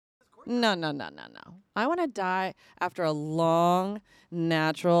No, no, no, no, no. I want to die after a long,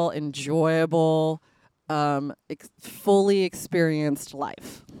 natural, enjoyable, fully experienced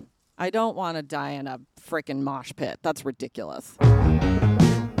life. I don't want to die in a frickin' mosh pit. That's ridiculous.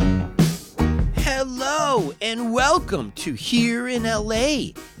 Hello and welcome to Here in LA,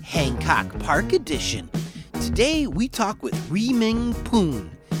 Hancock Park Edition. Today we talk with Ri-Ming Poon.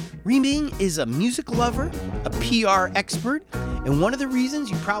 Ri-Ming is a music lover, a PR expert, and one of the reasons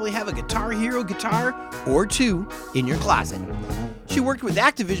you probably have a Guitar Hero guitar or two in your closet. She worked with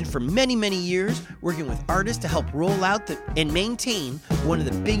Activision for many, many years, working with artists to help roll out and maintain one of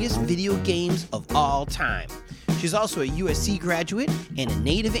the biggest video games of all time. She's also a USC graduate and a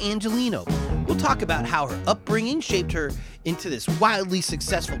native Angelino. We'll talk about how her upbringing shaped her into this wildly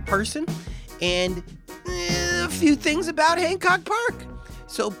successful person and a few things about Hancock Park.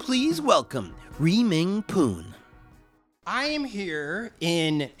 So please welcome Ri-Ming Poon. I am here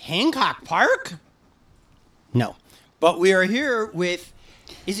in Hancock Park. No, but we are here with,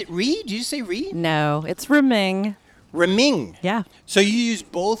 is it Ri? Did you say Ri? No, it's Ri-Ming. Ri-Ming. Yeah. So you use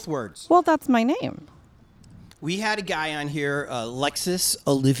both words. Well, that's my name. We had a guy on here, Alexis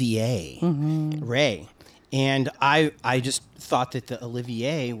Olivier Ray, and I just thought that the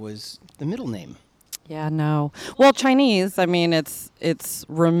Olivier was the middle name. Yeah, no. Well, Chinese, I mean, it's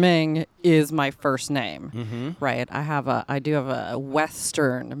Ri-Ming is my first name, right? I do have a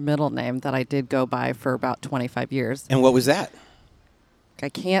Western middle name that I did go by for about 25 years. And what was that? I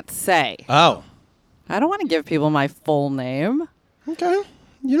can't say. Oh. I don't want to give people my full name. Okay.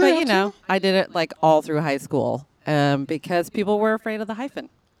 I did it like all through high school because people were afraid of the hyphen.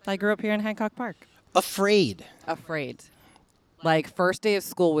 I grew up here in Hancock Park. Afraid. Like, first day of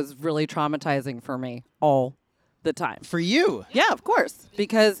school was really traumatizing for me all the time. For you? Yeah, of course.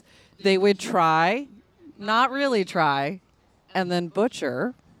 Because they would try, not really try, and then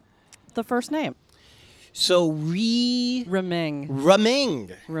butcher the first name. So Ri-Ming.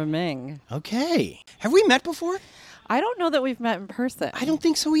 Ri-Ming. Okay. Have we met before? I don't know that we've met in person. I don't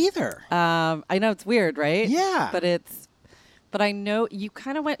think so either. I know it's weird, right? Yeah. But I know you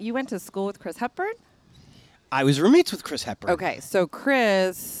went to school with Chris Hepburn? I was roommates with Chris Hepburn. Okay, so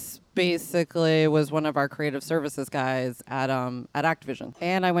Chris basically was one of our creative services guys at Activision.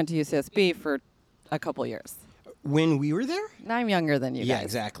 And I went to UCSB for a couple years. When we were there? I'm younger than you guys. Yeah,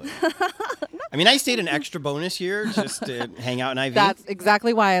 exactly. I mean, I stayed an extra bonus year just to hang out in IV. That's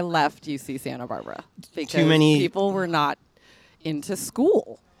exactly why I left UC Santa Barbara. Because people were not into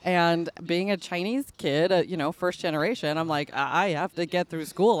school. And being a Chinese kid, first generation, I'm like, I have to get through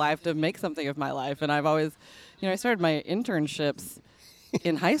school. I have to make something of my life. And I've always, I started my internships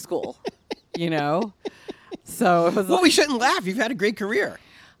in high school, So it was we shouldn't laugh. You've had a great career.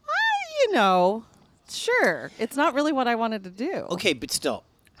 Sure. It's not really what I wanted to do. Okay, but still,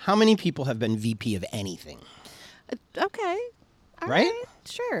 how many people have been VP of anything? Okay. All right?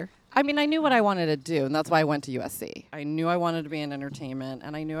 Sure. I mean, I knew what I wanted to do, and that's why I went to USC. I knew I wanted to be in entertainment,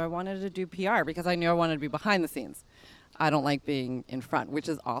 and I knew I wanted to do PR because I knew I wanted to be behind the scenes. I don't like being in front, which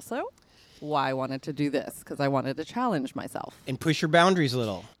is also why I wanted to do this, because I wanted to challenge myself. And push your boundaries a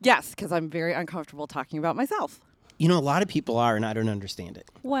little. Yes, because I'm very uncomfortable talking about myself. A lot of people are, and I don't understand it.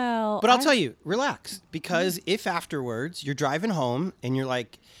 Well, but I'll tell you, relax, because if afterwards you're driving home and you're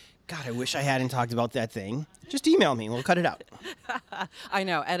like, God, I wish I hadn't talked about that thing, just email me and we'll cut it out. I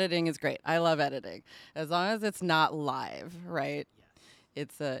know. Editing is great. I love editing. As long as it's not live, right?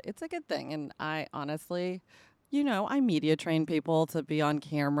 It's a good thing. And I honestly, I media train people to be on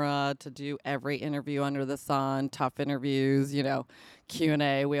camera, to do every interview under the sun, tough interviews,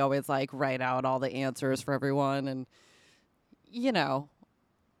 Q&A. We always write out all the answers for everyone. And,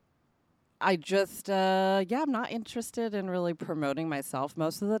 I just, I'm not interested in really promoting myself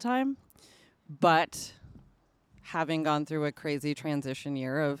most of the time. But having gone through a crazy transition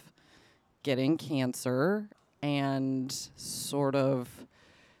year of getting cancer and sort of,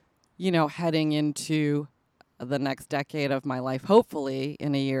 heading into the next decade of my life, hopefully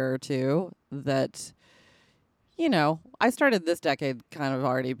in a year or two, that, I started this decade kind of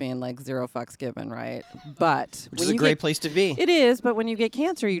already being zero fucks given, right? But which is a great place to be. It is, but when you get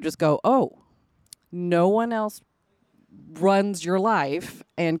cancer, you just go, oh, no one else runs your life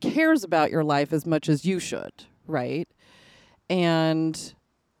and cares about your life as much as you should, right? And,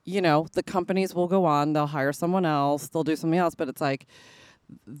 the companies will go on, they'll hire someone else, they'll do something else, but it's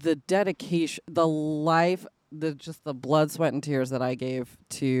the dedication, the life, the blood, sweat, and tears that I gave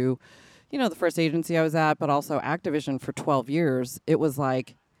to, the first agency I was at, but also Activision for 12 years, it was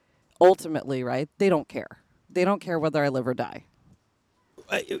ultimately, right, they don't care. They don't care whether I live or die.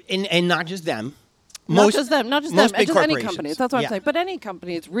 And not just them. Not just them, most just big any corporations. companies. That's what Yeah. I'm saying. But any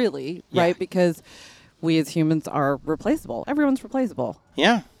companies, really, Yeah. right? Because we as humans are replaceable. Everyone's replaceable.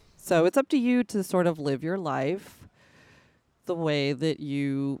 Yeah. So it's up to you to sort of live your life the way that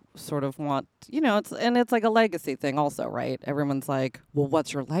you sort of want. It's like a legacy thing, also, right? Everyone's like, "Well,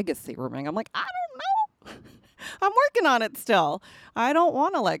 what's your legacy, Ruming?" I'm like, I don't know. I'm working on it still. I don't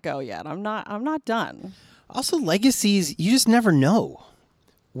want to let go yet. I'm not done. Also, legacies, you just never know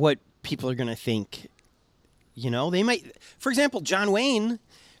what people are going to think. They might, for example, John Wayne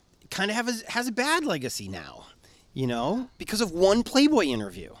kind of has a bad legacy now, because of one Playboy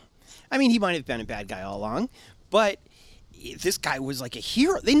interview. I mean, he might have been a bad guy all along, but this guy was like a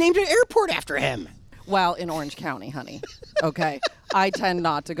hero. They named an airport after him. Well, in Orange County, honey. Okay. I tend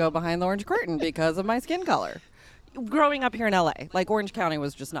not to go behind the orange curtain because of my skin color. Growing up here in LA, like Orange County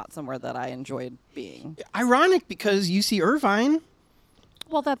was just not somewhere that I enjoyed being. Ironic, because UC Irvine.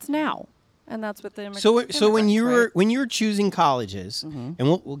 Well, that's now. And that's what the So when you were right? when you were choosing colleges, and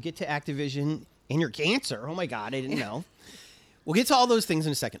we'll get to Activision and your cancer. Oh my God, I didn't know. We'll get to all those things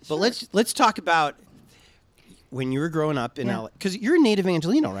in a second. But let's talk about when you were growing up in LA, because you're a native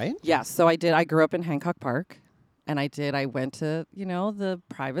Angelino, right? Yes. So I did. I grew up in Hancock Park, and I went to the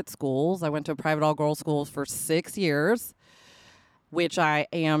private schools. I went to a private all-girls school for 6 years, which I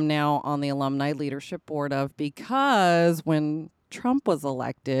am now on the alumni leadership board of, because when Trump was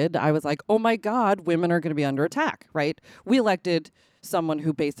elected, I was like, oh my God, women are going to be under attack, right? We elected someone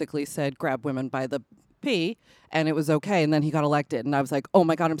who basically said, grab women by the pee, and it was okay. And then he got elected, and I was like, oh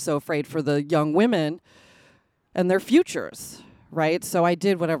my God, I'm so afraid for the young women and their futures, right? So I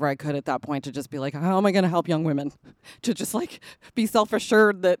did whatever I could at that point to just be like, how am I going to help young women to just like be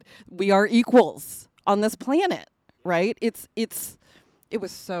self-assured that we are equals on this planet, right? It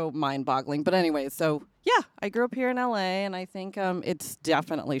was so mind-boggling. But anyway, so yeah, I grew up here in LA, and I think it's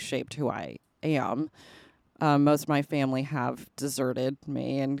definitely shaped who I am. Most of my family have deserted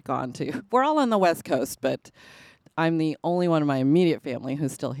me and gone to. We're all on the West Coast, but I'm the only one in my immediate family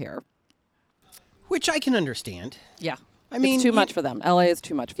who's still here. Which I can understand. Yeah, I mean, it's too much for them. LA is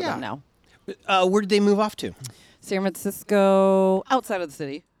too much for them now. Where did they move off to? San Francisco, outside of the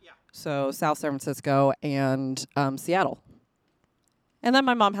city. Yeah. So South San Francisco and Seattle. And then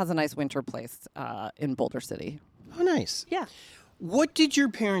my mom has a nice winter place in Boulder City. Oh, nice. Yeah. What did your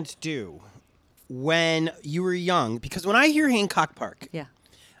parents do when you were young? Because when I hear Hancock Park,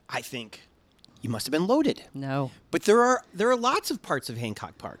 I think you must have been loaded. No. But there are lots of parts of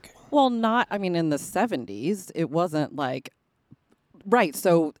Hancock Park. Well, in the 70s, it wasn't like, right.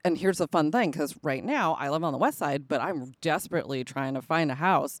 So, and here's the fun thing, because right now I live on the west side, but I'm desperately trying to find a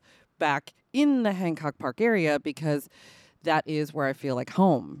house back in the Hancock Park area, because that is where I feel like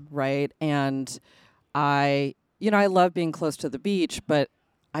home, right? And I love being close to the beach, but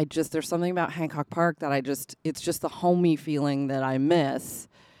there's something about Hancock Park that it's just the homey feeling that I miss.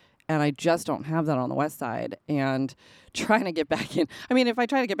 And I just don't have that on the west side. And trying to get back in, if I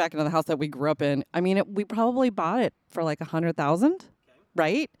try to get back into the house that we grew up in, we probably bought it for like $100,000,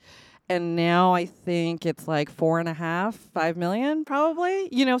 right? And now I think it's like $4.5 million-$5 million, probably.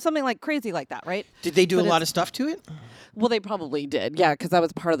 Something like crazy like that, right? Did they do a lot of stuff to it? Well, they probably did, yeah, because that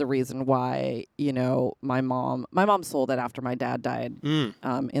was part of the reason why, my mom sold it after my dad died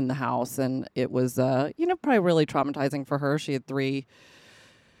in the house, and it was, probably really traumatizing for her. She had 3,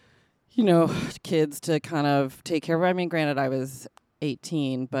 kids to kind of take care of. Granted, I was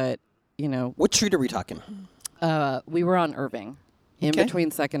 18, but, What street are we talking? we were on Irving, in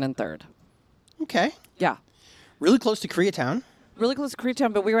between 2nd and 3rd. Okay. Yeah. Really close to Koreatown. Really close to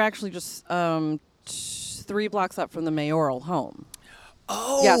Koreatown, but we were actually just 3 blocks up from the mayoral home.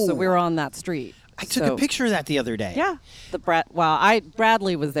 Oh. Yeah, so we were on that street. I took a picture of that the other day. Yeah.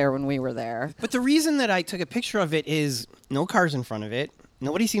 Bradley was there when we were there. But the reason that I took a picture of it is no cars in front of it.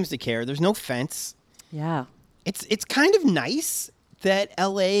 Nobody seems to care. There's no fence. Yeah. It's kind of nice that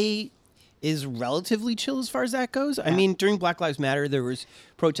LA is relatively chill as far as that goes. Yeah. During Black Lives Matter, there was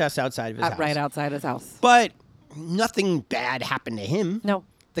protests outside of his house. Right outside his house. But nothing bad happened to him. No.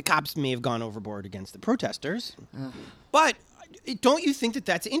 The cops may have gone overboard against the protesters. But don't you think that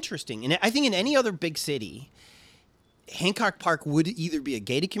that's interesting? And I think in any other big city, Hancock Park would either be a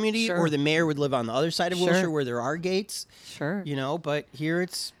gated community or the mayor would live on the other side of Wilshire where there are gates. Sure. But here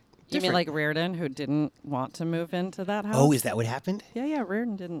it's different. You mean like Reardon, who didn't want to move into that house? Oh, is that what happened? Yeah,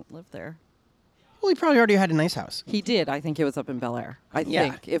 Reardon didn't live there. Well, he probably already had a nice house. He did. I think it was up in Bel Air. I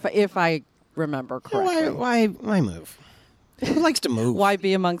think, if I remember correctly. Why move? Who likes to move? Why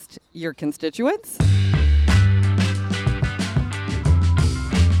be amongst your constituents?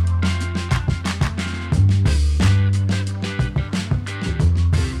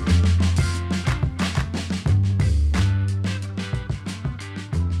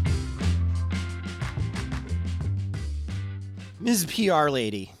 Ms. PR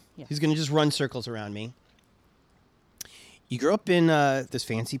lady, Yeah. who's going to just run circles around me. You grew up in this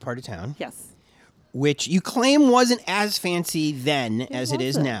fancy part of town, Yes. which you claim wasn't as fancy then as it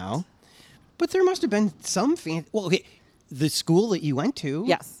is wasn't. now. But there must have been some fancy. Well, okay, the school that you went to,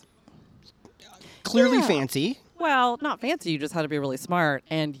 Yes. clearly Yeah. fancy. Well, not fancy. You just had to be really smart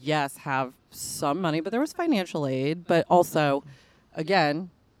and, yes, have some money. But there was financial aid. But also,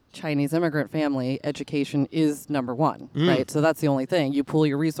 again, Chinese immigrant family, education is number one, right? So that's the only thing. You pool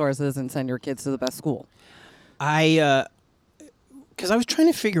your resources and send your kids to the best school. Because I was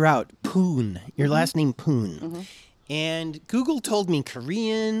trying to figure out Poon, your last name Poon. And Google told me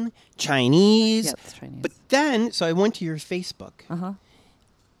Korean, Chinese. Yeah, it's Chinese. But then, so I went to your Facebook. Uh-huh.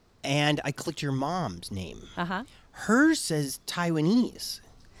 And I clicked your mom's name. Uh-huh. Hers says Taiwanese.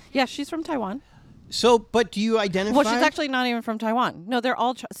 Yeah, she's from Taiwan. So, but do you identify? Well, she's actually not even from Taiwan. No, they're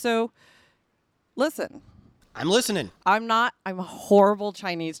all so listen, I'm listening. I'm a horrible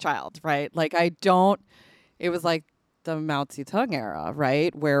Chinese child, right? Like it was like the Mao Zedong era,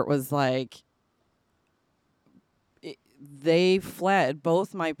 right? Where it was like they fled,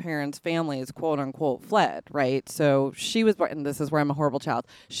 both my parents' families, quote unquote, fled, right? So she was born, and this is where I'm a horrible child.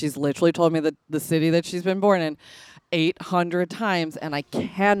 She's literally told me the city that she's been born in 800 times, and I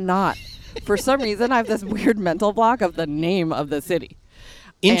cannot. For some reason, I have this weird mental block of the name of the city.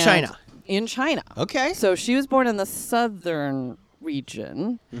 In And- China. In China. Okay. So she was born in the southern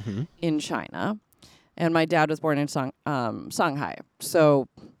region in China, and my dad was born in Shanghai. So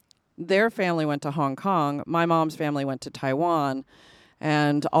their family went to Hong Kong. My mom's family went to Taiwan,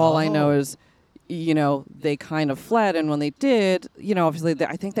 and all I know is, they kind of fled. And when they did, obviously,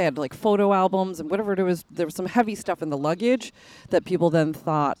 I think they had like photo albums and whatever it was. There was some heavy stuff in the luggage that people then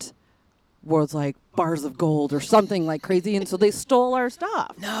thought was like bars of gold or something like crazy, and so they stole our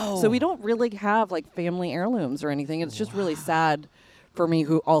stuff. No. So we don't really have like family heirlooms or anything. It's just really sad for me,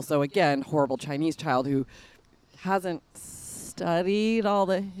 who also, again, horrible Chinese child who hasn't studied all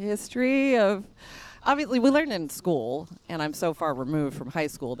the history of. Obviously, we learned in school, and I'm so far removed from high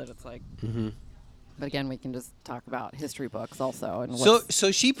school that it's like. But again, we can just talk about history books also. And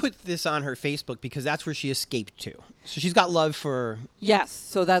So she put this on her Facebook because that's where she escaped to. So she's got love for. yes,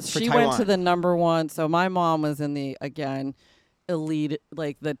 so For she went to Taiwan. the number one. So my mom was in the, again, elite,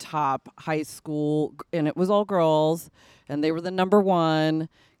 like the top high school, and it was all girls, and they were the number one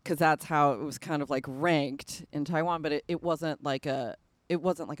because that's how it was kind of like ranked in Taiwan. But it wasn't like a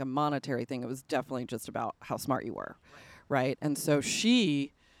monetary thing. It was definitely just about how smart you were, right? And so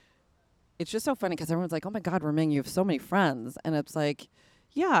it's just so funny because everyone's like, oh my God, Reming, you have so many friends. And it's like,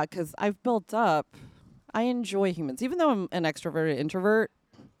 yeah, because I've built up, I enjoy humans. Even though I'm an extroverted introvert,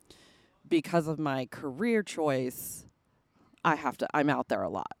 because of my career choice, I'm out there a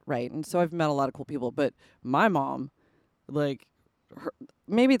lot, right? And so I've met a lot of cool people. But my mom, like,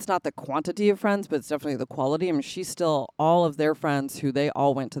 maybe it's not the quantity of friends, but it's definitely the quality. I mean, she's still, all of their friends who they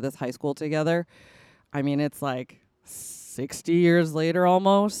all went to this high school together. I mean, it's like 60 years later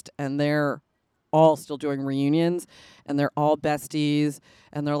almost, and they're all still doing reunions, and they're all besties,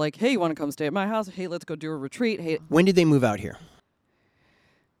 and they're like, hey, you want to come stay at my house? Hey, let's go do a retreat. Hey. When did they move out here?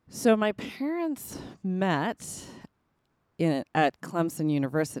 So my parents met at Clemson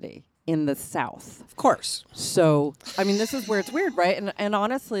University in the South. Of course. So, I mean, this is where it's weird, right? And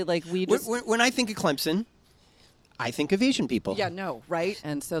honestly, like, we just... When I think of Clemson, I think of Asian people. Yeah, no, right?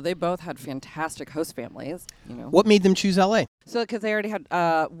 And so they both had fantastic host families, What made them choose LA? So, because they already had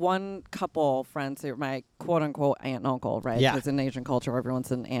one couple friends, they were my quote-unquote aunt and uncle, right? Yeah. Because in Asian culture,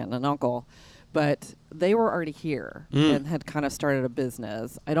 everyone's an aunt and an uncle. But they were already here and had kind of started a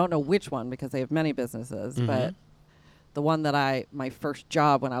business. I don't know which one because they have many businesses, but the one that my first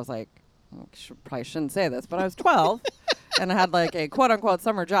job when I was like, probably shouldn't say this, but I was 12 and I had like a quote-unquote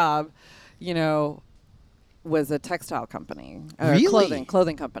summer job, was a textile company. Really?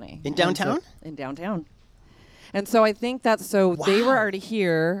 Clothing company. In downtown? In downtown. And so I think that's, so they were already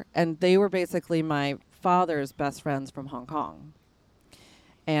here, and they were basically my father's best friends from Hong Kong.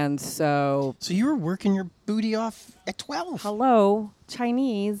 And so... So you were working your booty off at 12. Hello,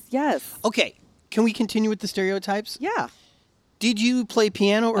 Chinese, yes. Okay, can we continue with the stereotypes? Yeah. Did you play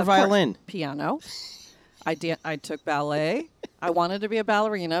piano or Of course. violin? Piano. I took ballet. I wanted to be a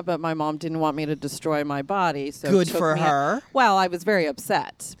ballerina, but my mom didn't want me to destroy my body. So Good took for me her. Well, I was very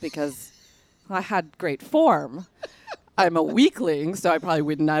upset because I had great form. I'm a weakling, so I probably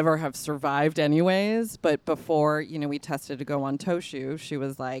would never have survived anyways. But before, we tested to go on Toshu, she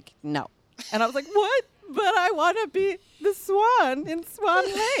was like, no. And I was like, what? But I want to be the swan in Swan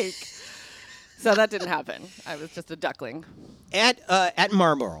Lake. So that didn't happen. I was just a duckling. At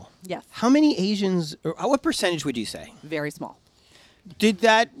Marlboro. Yes. How many Asians, or what percentage would you say? Very small.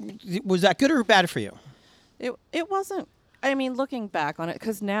 Was that good or bad for you? It wasn't. I mean, looking back on it,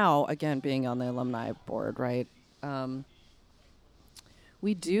 because now, again, being on the alumni board, right,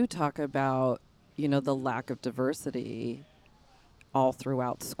 we do talk about, the lack of diversity all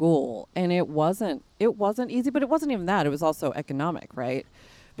throughout school. And it wasn't easy, but it wasn't even that. It was also economic, right?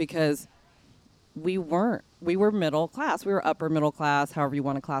 Because we were middle class. We were upper middle class, however you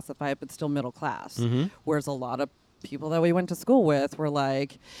want to classify it, but still middle class. Mm-hmm. Whereas a lot of people that we went to school with were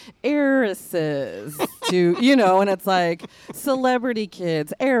like heiresses to, and it's like celebrity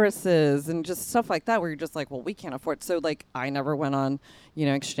kids, heiresses, and just stuff like that where you're just like, well, we can't afford. So like I never went on,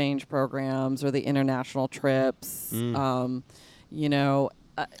 exchange programs or the international trips. You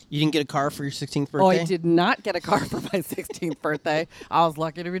didn't get a car for your 16th birthday? Oh, I did not get a car for my 16th birthday. I was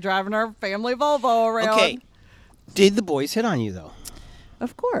lucky to be driving our family Volvo around. Okay. Did the boys hit on you, though?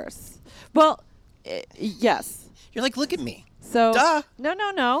 Of course. Well, yes. You're like, look at me. So, duh.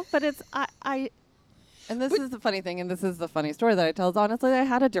 No. But it's, and this is the funny thing, and this is the funny story that I tell is honestly, I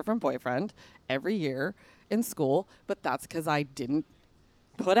had a different boyfriend every year in school, but that's because I didn't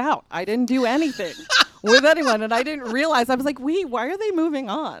put out. I didn't do anything with anyone, and I didn't realize. I was like, why are they moving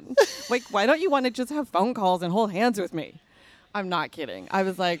on? Like, why don't you want to just have phone calls and hold hands with me? I'm not kidding. I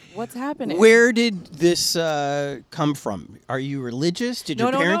was like, what's happening? Where did this come from? Are you religious? Did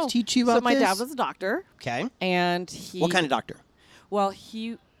your parents teach you about this? So my dad was a doctor. Okay. And what kind of doctor? Well,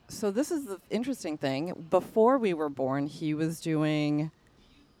 so this is the interesting thing. Before we were born, he was doing,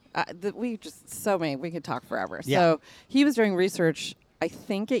 we could talk forever. Yeah. So he was doing research, I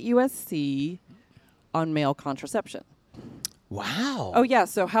think at USC, on male contraception. Wow. Oh, yeah.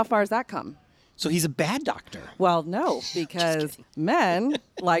 So how far has that come? So he's a bad doctor. Well, no, because men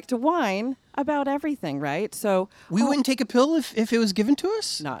like to whine about everything, right? So we wouldn't take a pill if it was given to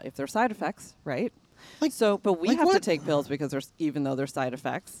us? Not if there's side effects, right? But we like have what? to take pills because even though there's side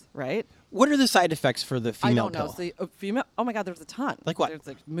effects, right? What are the side effects for the female pill? I don't know. pill? So female, oh my God, there's a ton. Like what? There's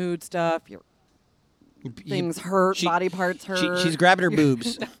like mood stuff, things hurt, body parts hurt. She's grabbing her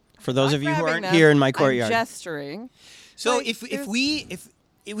boobs. For those of you who aren't here in my courtyard. I'm gesturing. So if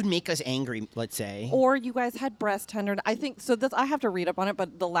it would make us angry, let's say. Or you guys had breast tenderness. I think so. I have to read up on it,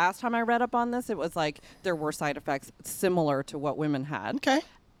 but the last time I read up on this, it was like there were side effects similar to what women had. Okay.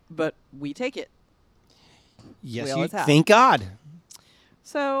 But we take it. Yes, you thank God.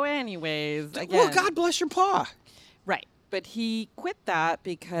 So, anyways, again. Well, God bless your paw. Right. But he quit that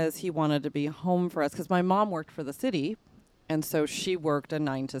because he wanted to be home for us. Because my mom worked for the city, and so she worked a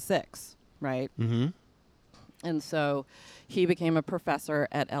 9 to 6, right? Mm-hmm. And so he became a professor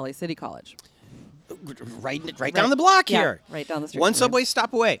at LA City College. Right down the block here. Right down the street. One subway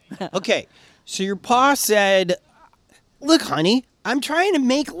stop away. Okay. So your pa said, look, honey, I'm trying to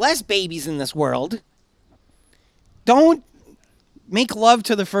make less babies in this world. Don't make love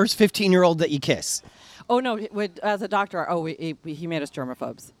to the first 15-year-old that you kiss. Oh, no. As a doctor, he made us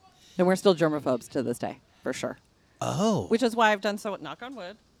germaphobes. And we're still germaphobes to this day, for sure. Oh. Which is why I've done so, knock on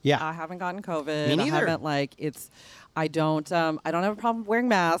wood. Yeah. I haven't gotten COVID. Me neither. I don't have a problem wearing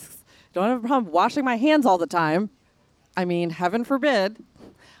masks. Don't have a problem washing my hands all the time. I mean, heaven forbid.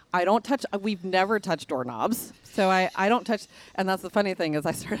 We've never touched doorknobs. So I don't touch, and that's the funny thing is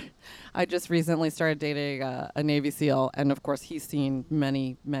I just recently started dating a Navy SEAL, and of course he's seen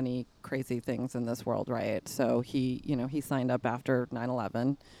many, many crazy things in this world, right? So he signed up after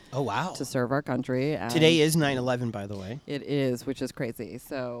 9/11. Oh, wow. To serve our country. And today is 9/11, by the way. It is, which is crazy.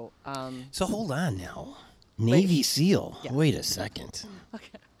 So so hold on now. Navy SEAL. Yeah. Wait a second.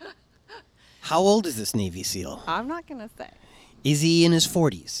 Okay. How old is this Navy SEAL? I'm not going to say. Is he in his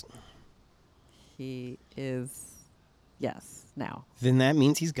 40s? He is, yes, now. Then that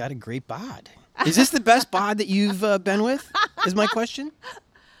means he's got a great bod. Is this the best bod that you've been with? Is my question.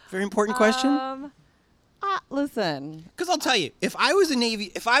 Very important question. Listen. Because I'll tell you, if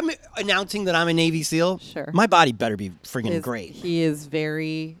I'm announcing that I'm a Navy SEAL, sure, my body better be friggin' great. He is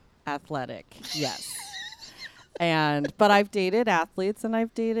very athletic, yes. But I've dated athletes and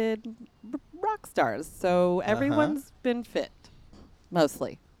I've dated rock stars, so everyone's been fit,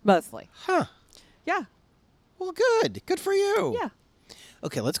 mostly. Huh. Yeah. Well, good. Good for you. Yeah.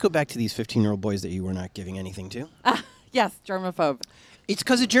 Okay, let's go back to these 15-year-old boys that you were not giving anything to. Yes, germaphobe. It's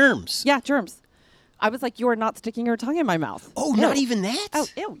because of germs. Yeah, germs. I was like, you are not sticking your tongue in my mouth. Oh, ew. Not even that? Oh,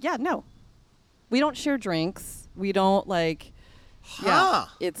 ew. Yeah, no. We don't share drinks. We don't Huh. Yeah,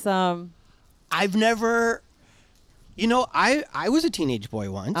 it's I've never. I was a teenage boy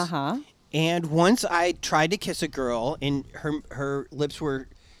once. Uh-huh. And once I tried to kiss a girl, and her lips were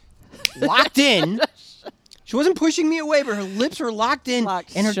locked in. She wasn't pushing me away, but her lips were locked in,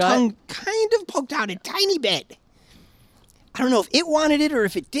 and her tongue kind of poked out a tiny bit. I don't know if it wanted it or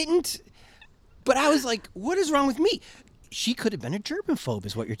if it didn't, but I was like, what is wrong with me? She could have been a germaphobe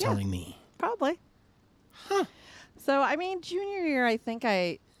is what you're telling me. Probably. Huh. So, I mean, junior year, I think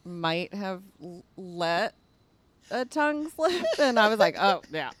I might have let a tongue slip. And I was like, oh,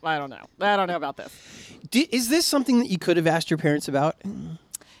 yeah, I don't know. I don't know about this. Is this something that you could have asked your parents about?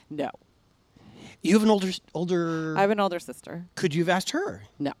 No. You have an older... I have an older sister. Could you have asked her?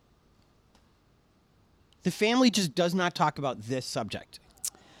 No. The family just does not talk about this subject.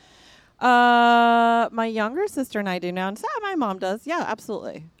 My younger sister and I do now. And my mom does. Yeah,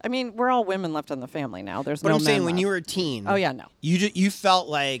 absolutely. I mean, we're all women left in the family now. There's But no I'm saying men when left. you were a teen. Oh, yeah, no. You felt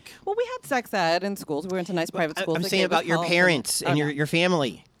like... Well, we had sex ed in schools. We went to nice private schools. I'm that saying gave us about your help parents and oh, your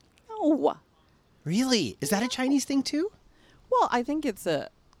family. no. Really? Is that a Chinese thing too? Well, I think it's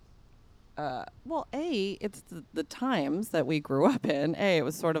it's the times that we grew up in. It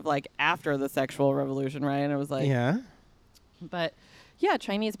was sort of like after the sexual revolution, right? And it was like, Yeah. But yeah,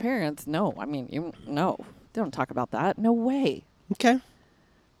 Chinese parents, no. I mean, no, they don't talk about that. No way. Okay.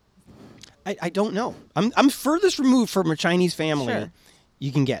 I don't know. I'm furthest removed from a Chinese family Sure.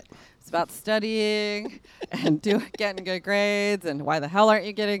 you can get. It's about studying and getting good grades, and why the hell aren't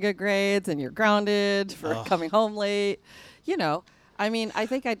you getting good grades? And you're grounded for coming home late. You know, I mean, I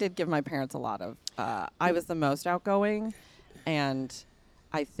think I did give my parents a lot of. I was the most outgoing, and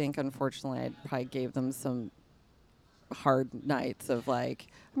I think unfortunately I probably gave them some hard nights of like.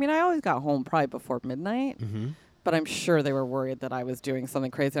 I mean, I always got home probably before midnight, but I'm sure they were worried that I was doing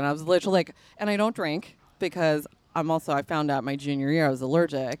something crazy, and I was literally like, and I don't drink because. I found out my junior year I was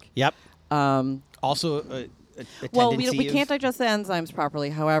allergic. Yep. Also, a Well, we tendency can't of- digest the enzymes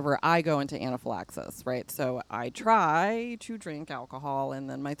properly. However, I go into anaphylaxis, right? So I try to drink alcohol, and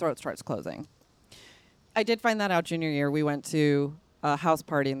then my throat starts closing. I did find that out junior year. We went to a house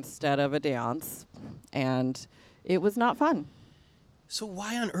party instead of a dance, and it was not fun. So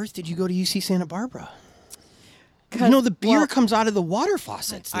why on earth did you go to UC Santa Barbara? You know, the beer well, comes out of the water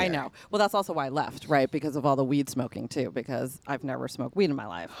faucets there. I know. Well, that's also why I left, right? Because of all the weed smoking, too, because I've never smoked weed in my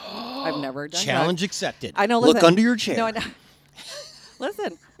life. I've never done Challenge drugs. accepted. I know. Look Listen, under your chair. No, I know.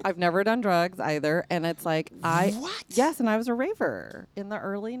 Listen, I've never done drugs either, and it's like What? Yes, and I was a raver in the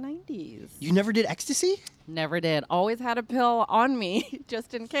early 90s. You never did ecstasy? Never did. Always had a pill on me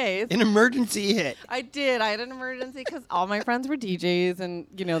just in case. An emergency hit. I did. I had an emergency because all my friends were DJs and,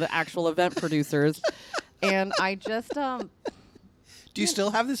 you know, the actual event producers. And I just, Do you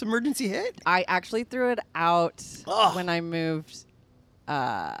still have this emergency hit? I actually threw it out Ugh. when I moved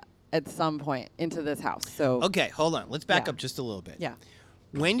at some point into this house. So, Okay, hold on. Let's back Yeah. up just a little bit. yeah.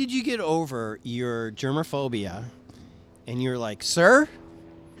 When did you get over your germophobia and you're like, sir,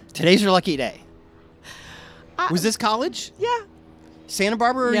 today's your lucky day? Was this college? Yeah. Santa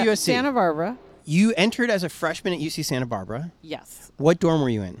Barbara or Yeah, USC? Santa Barbara. You entered as a freshman at UC Santa Barbara. Yes. What dorm were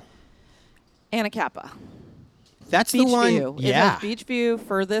you in? Anna Kappa. That's Beach the one. View. Yeah. It was Beach View,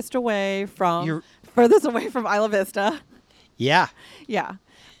 furthest away from You're- Isla Vista. Yeah. Yeah.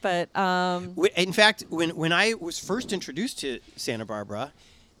 But In fact, when I was first introduced to Santa Barbara,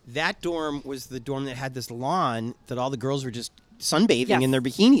 that dorm was the dorm that had this lawn that all the girls were just sunbathing Yes. in their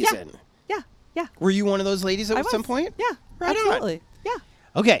bikinis yeah. in. Yeah. Were you one of those ladies at I some was. point? Yeah. Right on. absolutely. Yeah.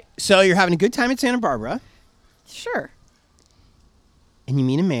 Okay, so you're having a good time at Santa Barbara, Sure. and you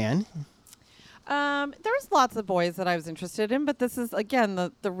meet a man. There's lots of boys that I was interested in, but this is again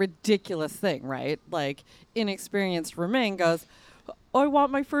the ridiculous thing, right? Like inexperienced Romain goes, I want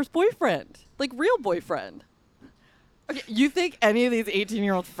my first boyfriend, like real boyfriend. Okay, you think any of these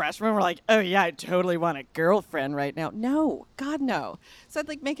 18-year-old freshmen were like, oh yeah, I totally want a girlfriend right now? No, God no. So I'd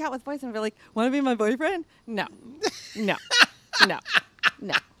like make out with boys and be like, want to be my boyfriend? No, no, no,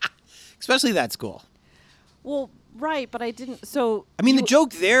 no. Especially that school. Well, right, but I didn't. So I mean, the you-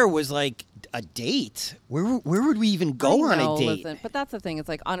 joke there was like a date. Where would we even go I on know, a date? Listen, but that's the thing. It's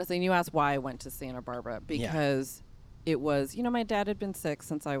like, honestly, and you asked why I went to Santa Barbara because it was, you know, my dad had been sick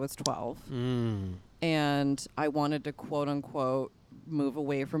since I was 12. And I wanted to, quote unquote, move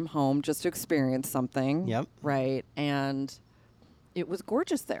away from home just to experience something. Yep. Right. And it was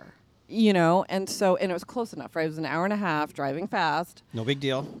gorgeous there, you know? And so, and it was close enough, right? It was an hour and a half driving fast No big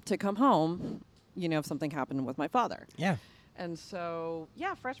deal. to come home, you know, if something happened with my father. Yeah. And so,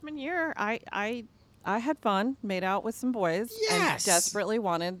 yeah, freshman year, I had fun, made out with some boys, Yes. and desperately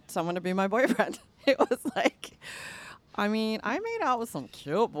wanted someone to be my boyfriend. It was like, I mean, I made out with some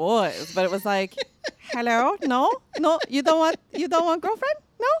cute boys, but it was like, hello, no, you don't want girlfriend?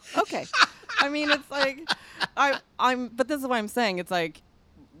 No, okay. I mean, it's like, but this is what I'm saying. It's like,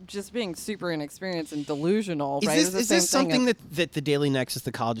 just being super inexperienced and delusional, right? Is It's the this same something thing that the Daily Nexus,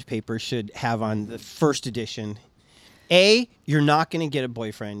 the college paper, should have on the first edition? A, you're not going to get a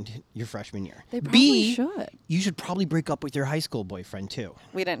boyfriend your freshman year. They probably B, should. you should probably break up with your high school boyfriend too.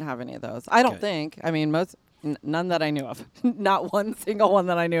 We didn't have any of those. I don't Good. think. I mean, none that I knew of. Not one single one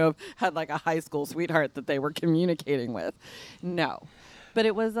that I knew of had like a high school sweetheart that they were communicating with. No. But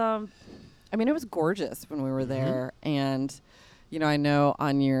it was, I mean, it was gorgeous when we were there. And, you know, I know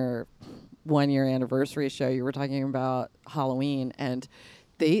on your 1-year anniversary show, you were talking about Halloween, and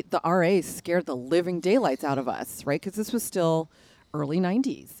the RAs scared the living daylights out of us, right? Because this was still early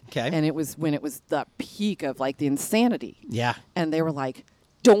 90s. Okay. And it was when it was the peak of like the insanity. Yeah. And they were like,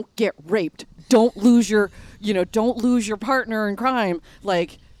 don't get raped. Don't lose your partner in crime.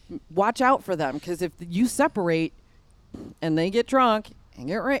 Like, watch out for them. Because if you separate and they get drunk and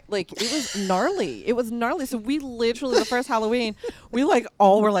get raped, like, it was gnarly. It was gnarly. So we literally, the first Halloween, we like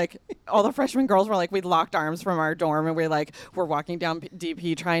all the freshman girls were like, we locked arms from our dorm and we're walking down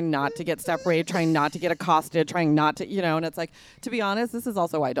DP trying not to get separated, trying not to get accosted, trying not to, and it's like, to be honest, this is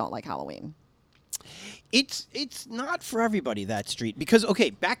also why I don't like Halloween. It's not for everybody, that street, because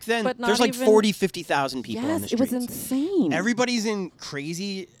back then But not there's like even- 40, 50,000 people on the Yes, it streets. was insane. Everybody's in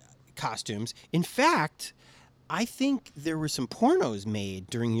crazy costumes. In fact, I think there were some pornos made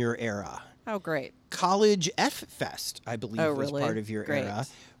during your era. Oh, great. College F Fest, I believe, Oh, was really? part of your Great. era,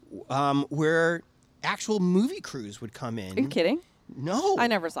 where actual movie crews would come in. Are you kidding? No, I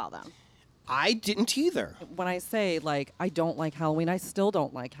never saw them. I didn't either. When I say like I don't like Halloween, I still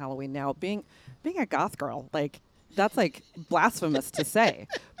don't like Halloween now. Being a goth girl, like that's like blasphemous to say.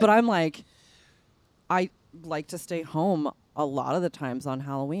 But I'm like, I like to stay home a lot of the times on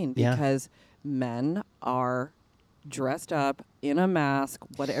Halloween Yeah. because men are dressed up in a mask,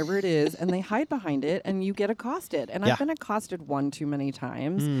 whatever it is, and they hide behind it and you get accosted. And Yeah. I've been accosted one too many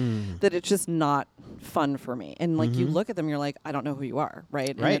times that it's just not fun for me. And like you look at them, you're like, I don't know who you are, right?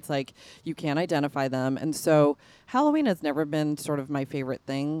 And Right. it's like you can't identify them. And so Halloween has never been sort of my favorite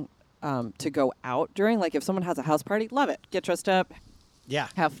thing to go out during. Like if someone has a house party, love it. Get dressed up, Yeah.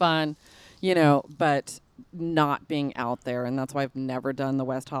 have fun, but not being out there. And that's why I've never done the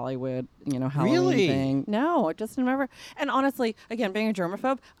West Hollywood, Halloween Really? thing. No, I just never. And honestly, again, being a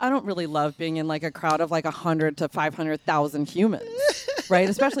germaphobe, I don't really love being in like a crowd of like 100 to 500,000 humans, right?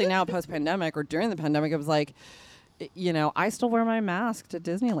 Especially now post-pandemic or during the pandemic, it was like, I still wear my mask to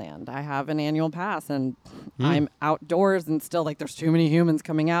Disneyland. I have an annual pass and I'm outdoors and still like there's too many humans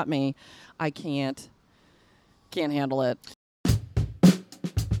coming at me. I can't handle it.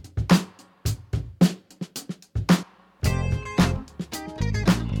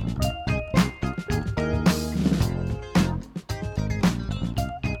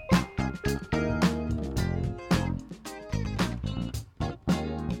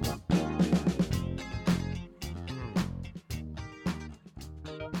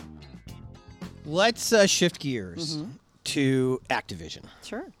 Let's shift gears to Activision.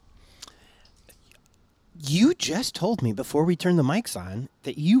 Sure. You just told me before we turned the mics on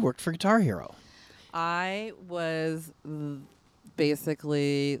that you worked for Guitar Hero. I was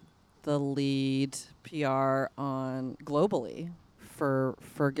basically the lead PR on globally for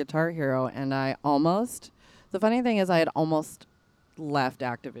Guitar Hero, and the funny thing is I had almost left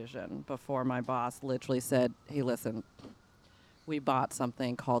Activision before my boss literally said, hey, listen, we bought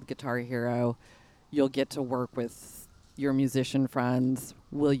something called Guitar Hero. You'll get to work with your musician friends.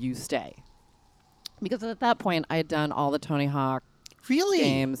 Will you stay? Because at that point, I had done all the Tony Hawk Really?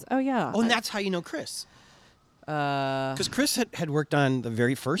 games. Oh, yeah. Oh, and that's how you know Chris. Because Chris had worked on the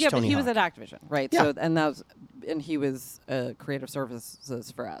very first Yeah, Tony but he Hawk. was at Activision, right? Yeah. So, and he was creative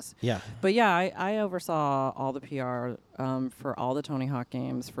services for us. Yeah. But yeah, I oversaw all the PR for all the Tony Hawk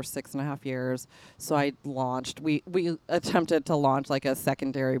games for 6.5 years. So I launched. We attempted to launch like a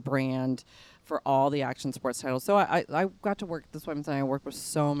secondary brand for all the action sports titles. So I got to work. That's what I'm saying. I worked with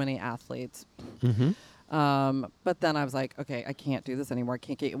so many athletes. Mm-hmm. But then I was like, okay, I can't do this anymore. I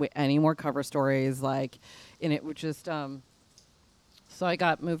can't get any more cover stories. And it would just. So I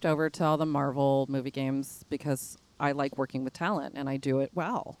got moved over to all the Marvel movie games because I like working with talent and I do it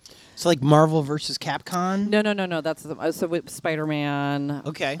well. So like Marvel versus Capcom? No. That's so with Spider-Man.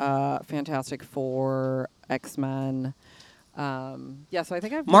 Okay. Fantastic Four, X-Men. Yeah. So I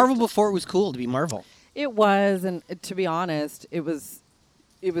think I've Marvel worked- before it was cool to be Marvel. It was, and to be honest, it was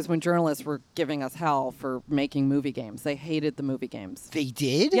when journalists were giving us hell for making movie games. They hated the movie games. They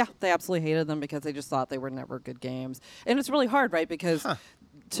did? Yeah, they absolutely hated them because they just thought they were never good games. And it's really hard, right? Because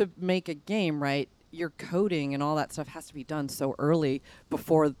to make a game, right, your coding and all that stuff has to be done so early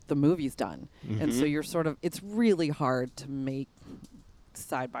before the movie's done. And so you're it's really hard to make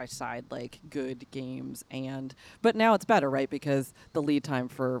side by side like good games but now it's better, right? Because the lead time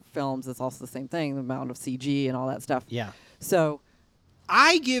for films is also the same thing, the amount of CG and all that stuff. Yeah. So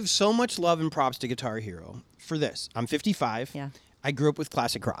I give so much love and props to Guitar Hero for this. I'm 55. Yeah. I grew up with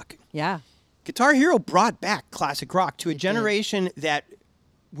classic rock. yeah. Guitar Hero brought back classic rock to a did. generation that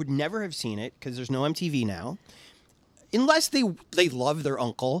would never have seen it because there's no MTV now. Unless they love their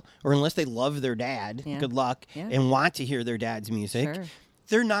uncle or unless they love their dad, Yeah. good luck, Yeah. and want to hear their dad's music, Sure.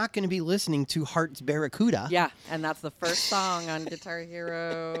 they're not going to be listening to Heart's Barracuda. Yeah, and that's the first song on Guitar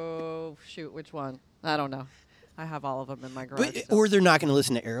Hero. Shoot, which one? I don't know. I have all of them in my garage. But, still. or they're not going to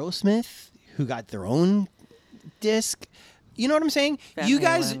listen to Aerosmith, who got their own disc. You know what I'm saying? Van You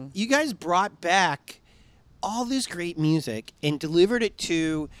Halen. guys brought back all this great music and delivered it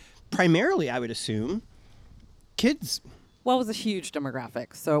to primarily, I would assume, kids. Well, it was a huge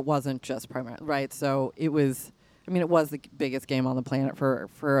demographic, so it wasn't just primary, right? So it was. I mean, it was the biggest game on the planet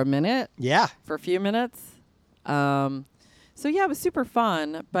for a minute. Yeah. For a few minutes. So yeah, it was super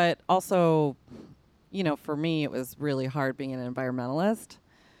fun, but also, you know, for me, it was really hard being an environmentalist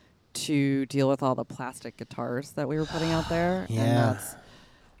to deal with all the plastic guitars that we were putting out there. Yeah. And that's,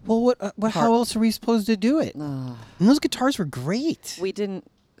 Well, how else are we supposed to do it? And those guitars were great. we didn't.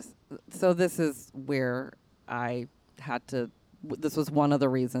 So this is where I had to. This was one of the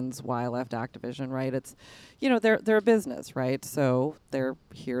reasons why I left Activision. Right? It's, you know, they're a business, right? So they're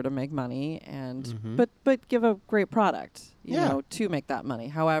here to make money and but give a great product, you Yeah. know, to make that money.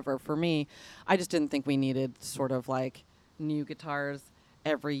 However, for me, I just didn't think we needed sort of like new guitars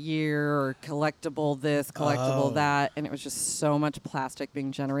every year or collectible this, collectible that, and it was just so much plastic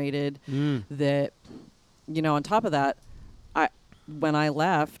being generated that, you know, on top of that, when I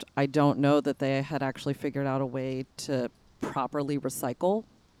left, I don't know that they had actually figured out a way to properly recycle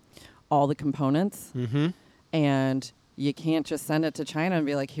all the components. Mm-hmm. And you can't just send it to China and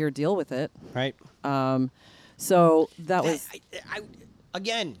be like, here, deal with it. Right. So that was...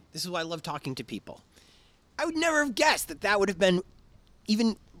 Again, this is why I love talking to people. I would never have guessed that would have been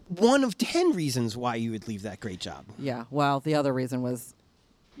even one of 10 reasons why you would leave that great job. Yeah, well, the other reason was,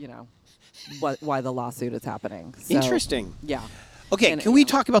 you know, why the lawsuit is happening. So, Interesting. Yeah. Okay, And, can we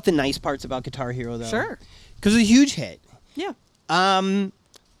talk about the nice parts about Guitar Hero, though? Sure. Because it's a huge hit. Yeah. But I'm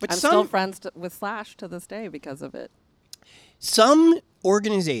some still friends with Slash to this day because of it. some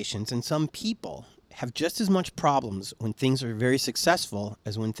organizations and some people have just as much problems when things are very successful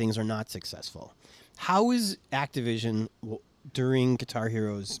as when things are not successful. How is Activision during Guitar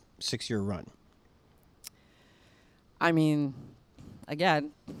Hero's 6-year run? I mean,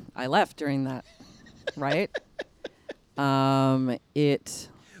 again, I left during that, right?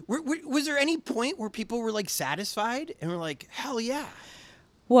 Was there any point where people were like satisfied and were like, hell yeah?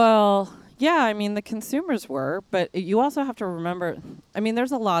 Well, yeah, I mean, the consumers were, but you also have to remember, I mean,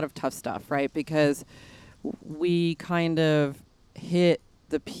 there's a lot of tough stuff, right? Because we kind of hit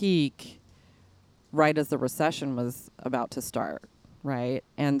the peak right as the recession was about to start, right?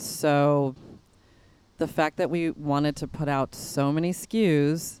 And so the fact that we wanted to put out so many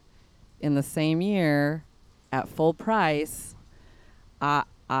SKUs in the same year at full price,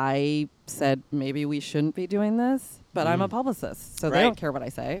 I said maybe we shouldn't be doing this, but I'm a publicist, so they Right. don't care what I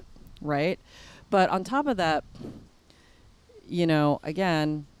say, right? But on top of that, you know,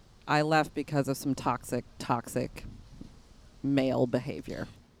 again, I left because of some toxic male behavior.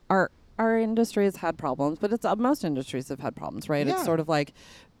 Our industry has had problems, but it's most industries have had problems, right? Yeah. It's sort of like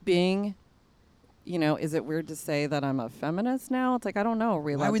being, you know, is it weird to say that I'm a feminist now? It's like, I don't know. Are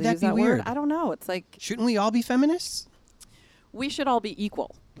we allowed Why would to that use be that weird? word? I don't know. It's like Shouldn't we all be feminists? we should all be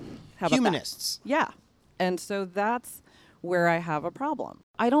equal. How about that? Humanists. Yeah. And so that's where I have a problem.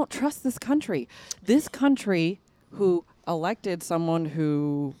 I don't trust this country. This country who elected someone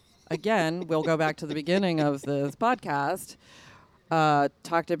who, again, we'll go back to the beginning of this podcast,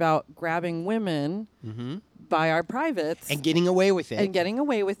 talked about grabbing women by our privates And getting away with it. and getting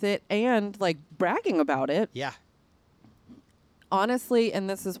away with it and like bragging about it. Yeah. Honestly, and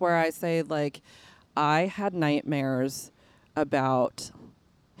this is where I say, like, I had nightmares about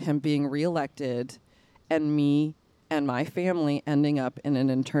him being reelected and me and my family ending up in an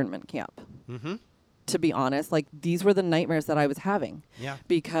internment camp. Mm-hmm. To be honest, like, these were the nightmares that I was having. Yeah.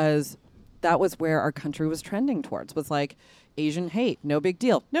 Because that was where our country was trending towards, was like Asian hate, no big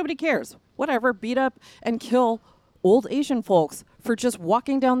deal. Nobody cares. Whatever, beat up and kill old Asian folks for just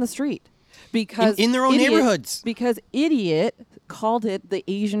walking down the street. Because In their own neighborhoods. Because idiot called it the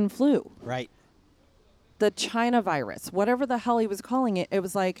Asian flu, Right. the China virus, whatever the hell he was calling it. It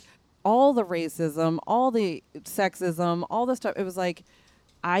was like all the racism, all the sexism, all the stuff. It was like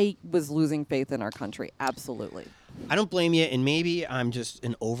I was losing faith in our country. Absolutely. I don't blame you, and maybe I'm just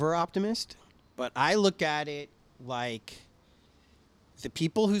an over-optimist, but I look at it like the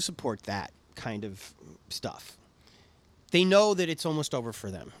people who support that kind of stuff, they know that it's almost over for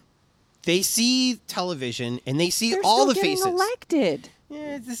them. They see television, and they see They're all still the faces. getting elected.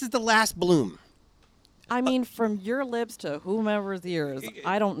 Yeah, this is the last bloom. I mean, from your lips to whomever's ears,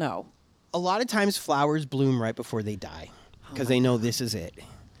 I don't know. A lot of times flowers bloom right before they die because they know this is it.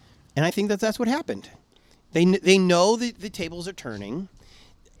 And I think that's what happened. They know that the tables are turning,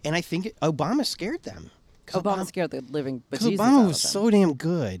 and I think Obama scared them. Obama scared the living Because bejesus Obama out was of them. so damn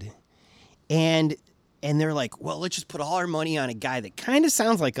good. And they're like, well, let's just put all our money on a guy that kind of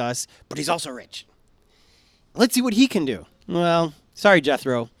sounds like us, but he's also rich. Let's see what he can do. Well, sorry,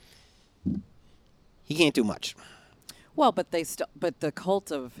 Jethro. He can't do much. Well, but the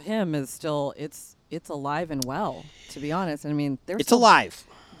cult of him is still it's alive and well. To be honest, I mean, It's alive.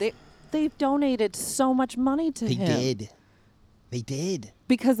 They've donated so much money to They him. They did.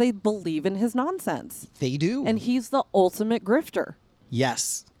 Because they believe in his nonsense, They do. and he's the ultimate grifter.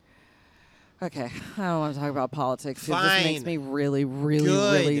 yes. Okay, I don't want to talk about politics. 'Cause Fine. This makes me really, really,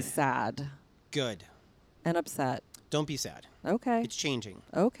 Good. really sad Good. and upset. Don't be sad. Okay, It's changing.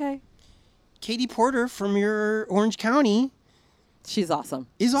 okay. Katie Porter from your Orange County She's awesome.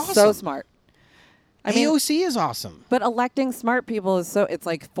 is awesome. So smart. I mean, AOC is awesome. but electing smart people is it's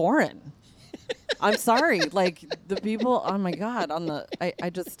like foreign. I'm sorry. Like the people, oh my God, I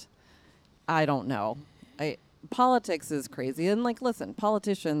don't know. Politics is crazy. And like, listen,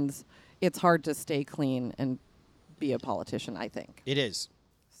 politicians, it's hard to stay clean and be a politician, I think. It is.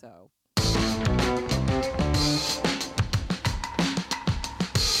 So.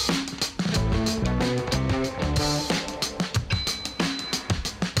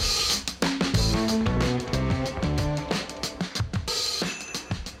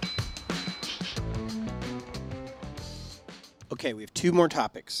 Okay, we have two more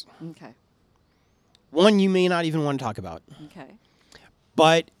topics. Okay. One you may not even want to talk about, Okay.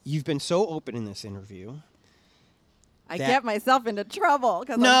 but you've been so open in this interview. I That- get myself into trouble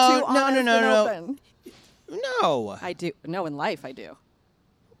because No, I'm too no, honest no, no, and no. open. No. I do. No, in life I do.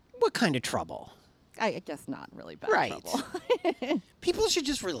 What kind of trouble? I guess not really bad Right. trouble. People should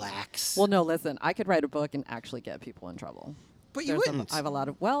just relax. Well, no, listen. I could write a book and actually get people in trouble. but you There's wouldn't. I have a lot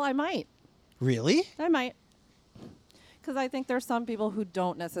of. Well, I might. Really? I might. Because I think there's some people who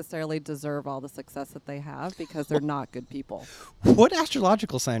don't necessarily deserve all the success that they have because they're not good people. What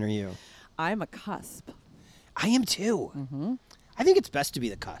astrological sign are you? I'm a cusp. I am too. Mm-hmm. I think it's best to be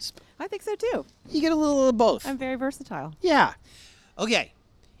the cusp. I think so too. You get a little of both. I'm very versatile. Yeah. Okay.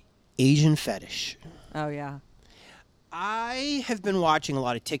 Asian fetish. Oh, yeah. I have been watching a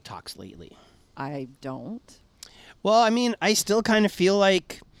lot of TikToks lately. I don't. Well, I mean, I still kind of feel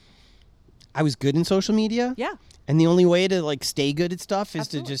like I was good in social media. Yeah. And the only way to like stay good at stuff is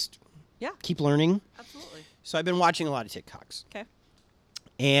Absolutely. to just Yeah. keep learning. Absolutely. So I've been watching a lot of TikToks. Okay.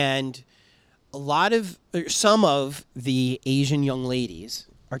 And some of the Asian young ladies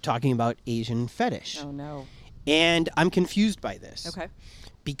are talking about Asian fetish. Oh, no. And I'm confused by this. Okay.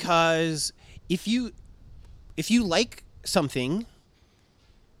 Because if you like something,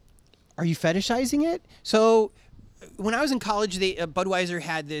 are you fetishizing it? So when I was in college, Budweiser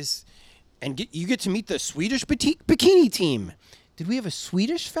had this, and you get to meet the Swedish bikini team. Did we have a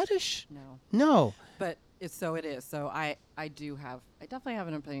Swedish fetish? No. No. But it is. So I definitely have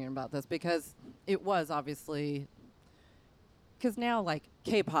an opinion about this because it was obviously, because now like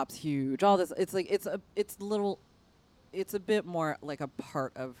K-pop's huge. All this, it's like, it's a bit more like a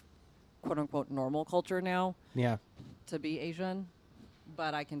part of quote unquote normal culture now Yeah. to be Asian.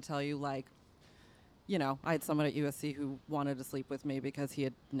 But I can tell you, like, you know, I had someone at USC who wanted to sleep with me because he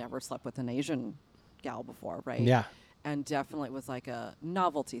had never slept with an Asian gal before, right? Yeah. And definitely it was like a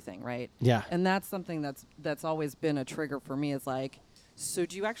novelty thing, right? Yeah. And that's something that's always been a trigger for me is like, so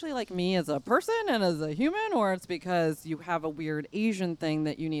do you actually like me as a person and as a human, or it's because you have a weird Asian thing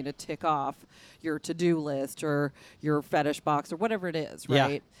that you need to tick off your to-do list or your fetish box or whatever it is, Yeah.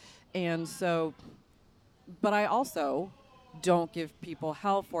 right? And so, but I also don't give people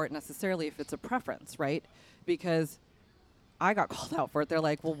hell for it necessarily if it's a preference, right? Because I got called out for it. They're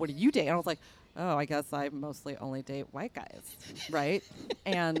like, well, what do you date? And I was like, oh, I guess I mostly only date white guys, right?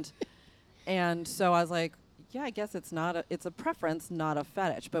 and so I was like, yeah, I guess it's a preference, not a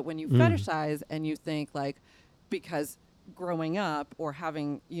fetish. But when you fetishize and you think like, because growing up or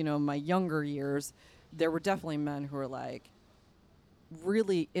having, you know, my younger years, there were definitely men who were like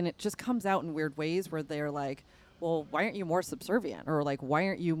really, and it just comes out in weird ways where they're like, well, why aren't you more subservient? Or like, why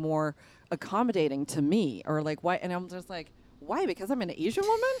aren't you more accommodating to me? Or like, why? And I'm just like, why? Because I'm an Asian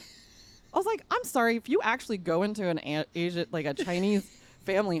woman? I was like, I'm sorry. If you actually go into an Asian, like a Chinese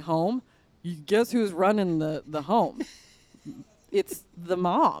family home, you guess who's running the home? It's the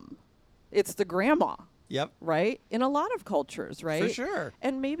mom. It's the grandma. Yep. Right? In a lot of cultures, right? For sure.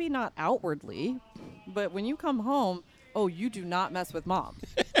 And maybe not outwardly, but when you come home, oh, you do not mess with mom.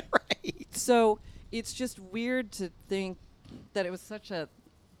 Right. So it's just weird to think that it was such a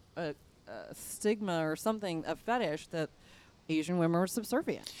stigma or something, a fetish, that Asian women were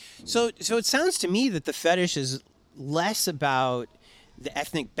subservient. So it sounds to me that the fetish is less about the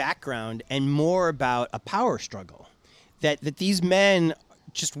ethnic background and more about a power struggle. That these men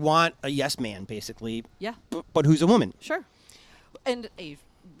just want a yes man, basically. Yeah. But who's a woman? Sure. And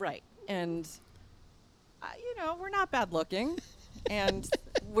right. And we're not bad looking, and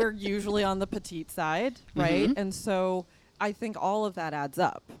we're usually on the petite side, right? Mhm. And so I think all of that adds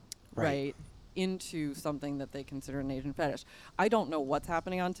up, Right. right, into something that they consider an Asian fetish. I don't know what's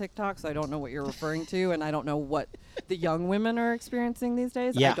happening on TikTok, so I don't know what you're referring to, and I don't know what the young women are experiencing these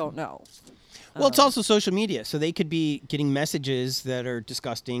days. Yeah. I don't know. Well, it's also social media, so they could be getting messages that are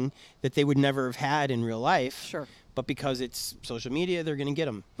disgusting that they would never have had in real life. Sure. But because it's social media, they're going to get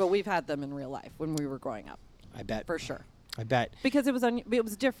them. But we've had them in real life when we were growing up, I bet. for sure. I bet. Because it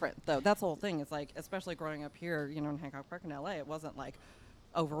was different, though. That's the whole thing. It's like, especially growing up here, in Hancock Park in L.A., it wasn't like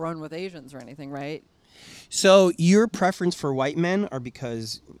overrun with Asians or anything, right? So your preference for white men are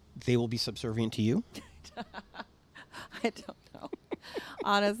because they will be subservient to you? I don't know.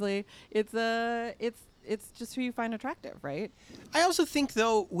 Honestly, it's just who you find attractive, right? I also think,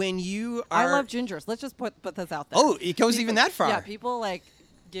 though, when you are... I love gingers. Let's just put this out there. Oh, it goes even that far. Yeah, people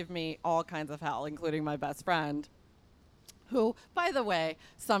give me all kinds of hell, including my best friend, who, by the way,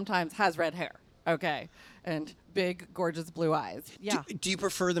 sometimes has red hair. Okay, and big, gorgeous blue eyes. Yeah. Do you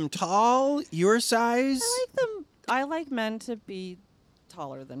prefer them tall, your size? I like them. I like men to be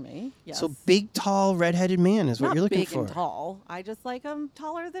taller than me. Yes. So big, tall, redheaded man is what Not you're looking big for. and tall. I just like them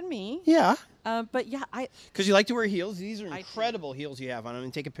taller than me. Yeah. But yeah, Because you like to wear heels. These are I do. incredible heels you have on them.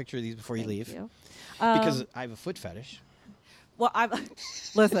 And take a picture of these before you leave. you. Because I have a foot fetish. Well,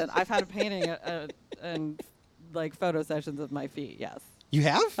 listen. I've had a painting and like photo sessions of my feet. Yes. You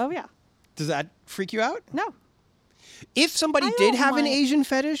have? Oh yeah. Does that freak you out? No, If somebody I did don't have an mind- Asian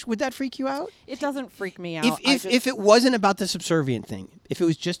fetish, would that freak you out? it doesn't freak me out. If it wasn't about the subservient thing, if it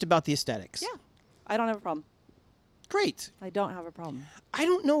was just about the aesthetics. Yeah, I don't have a problem. Great. I don't have a problem. I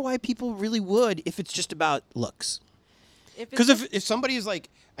don't know why people really would if it's just about looks. If it's Because just- if somebody is like,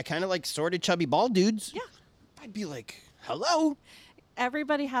 I kind of like sort of chubby bald dudes. Yeah. I'd be like, hello.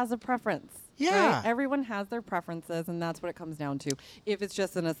 everybody has a preference. Yeah. Right? Everyone has their preferences, and that's what it comes down to. If it's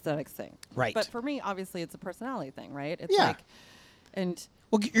just an aesthetics thing. Right. But for me, obviously, it's a personality thing, right? It's Yeah. like, and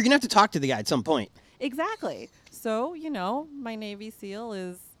Well, you're going to have to talk to the guy at some point. exactly. So, my Navy SEAL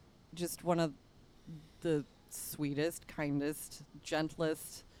is just one of the sweetest, kindest,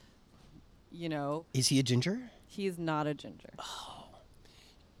 gentlest, Is he a ginger? he's not a ginger.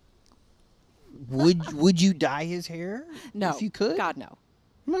 Would you dye his hair? No. If you could? God, no.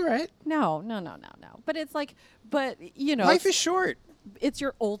 All right. No. But it's like, Life it's- is short. it's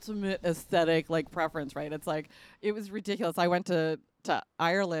your ultimate aesthetic preference, right? It's like, it was ridiculous. I went to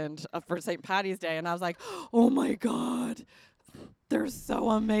Ireland for St. Paddy's Day, and I was like, oh my God, they're so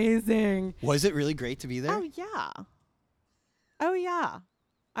amazing. Was it really great to be there? Oh yeah.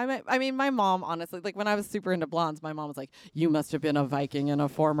 I mean, my mom, honestly, when I was super into blondes, my mom was like, you must have been a Viking in a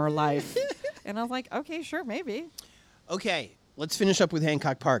former life. And I was like, okay, sure, maybe. Okay, let's finish up with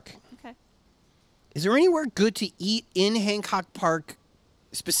Hancock Park. Okay. Is there anywhere good to eat in Hancock Park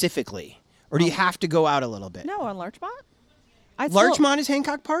specifically? Or do you have to go out a little bit? No, on Larchmont? Larchmont is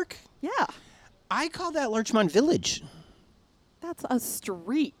Hancock Park? Yeah. I call that Larchmont Village. That's a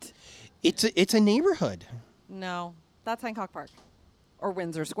street. It's a neighborhood. No, that's Hancock Park. Or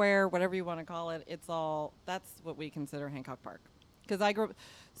Windsor Square, whatever you want to call it. That's what we consider Hancock Park. Because I grew up,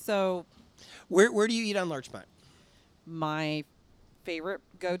 so Where do you eat on Larchmont? my favorite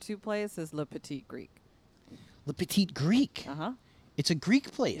go-to place is Le Petit Greek. Le Petit Greek. Uh-huh. It's a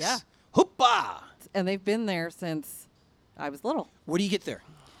Greek place. Yeah. Hoopah! And they've been there since I was little. What do you get there?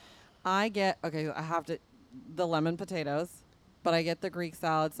 I have the lemon potatoes, but I get the Greek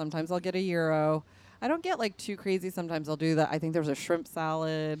salad. Sometimes I'll get a gyro. I don't get too crazy. Sometimes I'll do that. I think there's a shrimp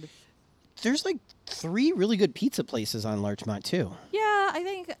salad. There's 3 really good pizza places on Larchmont too. Yeah, I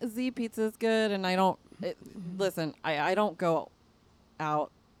think Z Pizza is good, and I don't listen. I don't go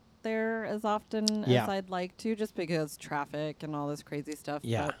out there as often Yeah. as I'd like to, just because traffic and all this crazy stuff.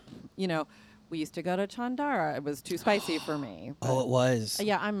 Yeah. But, we used to go to Chandara. It was too spicy for me. Oh, it was.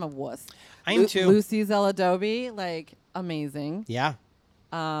 Yeah, I'm a wuss. I am too. Lucy's El Adobe, amazing. Yeah.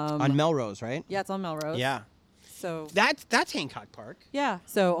 On Melrose, right? Yeah, it's on Melrose. Yeah. So That's Hancock Park. yeah.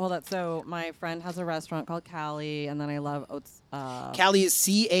 So hold on. So my friend has a restaurant called Callie, and then I love Oats. Callie is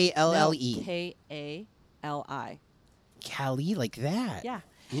C-A-L-L-E. K-A-L-I. Callie, like that. Yeah.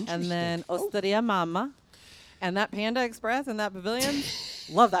 Interesting. And then Osteria Mama, and that Panda Express and that pavilion.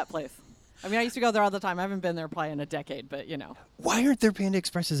 Love that place. I mean, I used to go there all the time. I haven't been there probably in a decade, but you know. Why aren't there Panda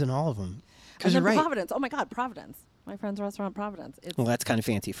Expresses in all of them? Because And you're then right. Providence. Oh my God, Providence. My friend's restaurant, Providence. Well, that's kind of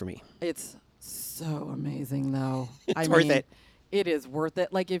fancy for me. It's so amazing, though. It's worth it. It is worth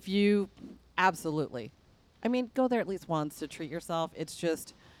it. Like if you, absolutely. I mean, go there at least once to treat yourself. It's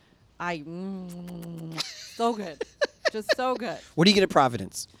just, so good, just so good. What do you get at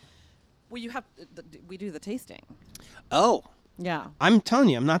Providence? Well, we do the tasting. Oh, Yeah. I'm telling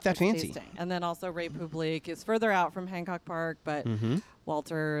you, I'm not that fancy. Tasting. And then also Ray Publique is further out from Hancock Park, but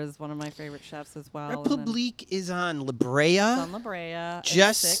Walter is one of my favorite chefs as well. and then Republique is on La Brea, it's on La Brea. at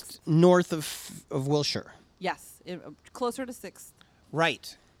just 6th. north of Wilshire. Yes, closer to 6th.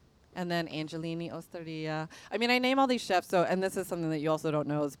 Right. And then Angelini Osteria. I mean, I name all these chefs. So, and this is something that you also don't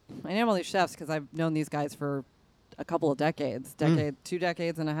know is I name all these chefs because I've known these guys for a couple of decades, 2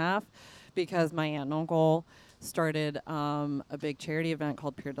 decades and a half, because my aunt and uncle started a big charity event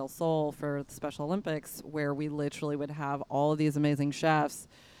called Pier del Sol for the Special Olympics, where we literally would have all of these amazing chefs,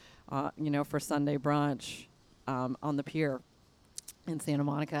 for Sunday brunch on the pier in Santa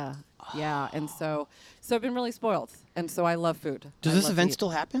Monica. Yeah, and so I've been really spoiled, and so I love food. Does I this love to event eat. still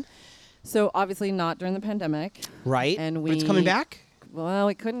happen? So obviously not during the pandemic. Right. And but it's coming back? Well,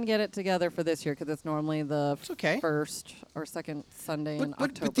 we couldn't get it together for this year because it's normally the It's okay. first or second Sunday in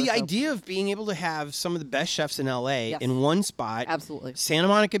But October. the so- idea of being able to have some of the best chefs in LA Yes. in one spot, Absolutely. Santa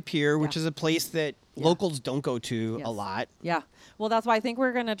Monica Pier, which Yeah. is a place that Yeah. locals don't go to Yes. a lot. Yeah. Well, that's why I think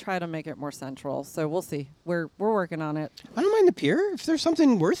we're going to try to make it more central. So we'll see. We're working on it. I don't mind the pier if there's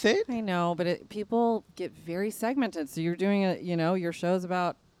something worth it. I know, but people get very segmented. So you're doing your show's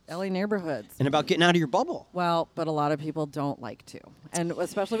about LA neighborhoods. And about getting out of your bubble. Well, but a lot of people don't like to. And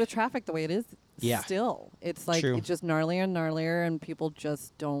especially with traffic the way it is Yeah. still. It's like True. it's just gnarlier and gnarlier and people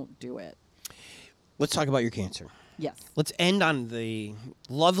just don't do it. Let's talk about your cancer. Yes. Let's end on the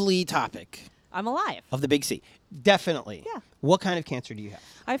lovely topic I'm alive. of the big C. Definitely. Yeah. What kind of cancer do you have?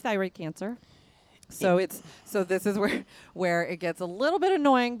 I have thyroid cancer. So this is where it gets a little bit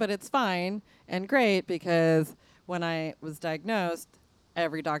annoying, but it's fine and great because when I was diagnosed,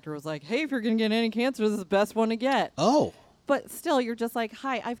 every doctor was like, "Hey, if you're going to get any cancer, this is the best one to get." Oh. But still, you're just like,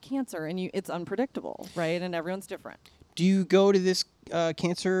 "Hi, I have cancer," and it's unpredictable, right? And everyone's different. Do you go to this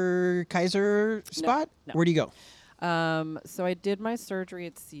cancer Kaiser spot? No. Where do you go? So I did my surgery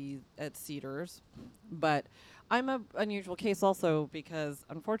at Cedars, but I'm a unusual case also because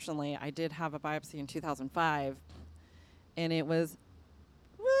unfortunately I did have a biopsy in 2005, and it was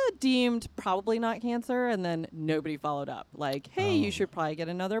deemed probably not cancer, and then nobody followed up. Like, hey, you should probably get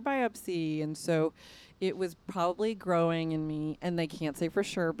another biopsy, and so it was probably growing in me, and they can't say for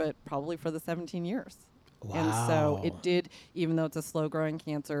sure, but probably for the 17 years. And so Wow. it did, even though it's a slow-growing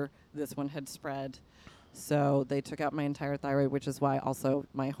cancer, this one had spread. So they took out my entire thyroid, which is why also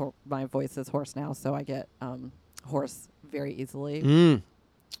my voice is hoarse now. So I get hoarse very easily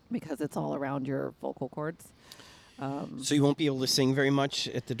because it's all around your vocal cords. So you won't be able to sing very much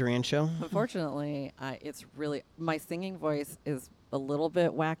at the Duran show? Unfortunately, it's really my singing voice is a little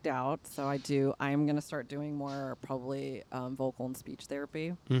bit whacked out. So I'm going to start doing more probably vocal and speech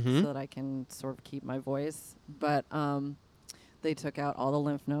therapy so that I can sort of keep my voice. But they took out all the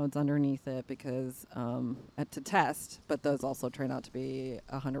lymph nodes underneath it because to test, but those also turned out to be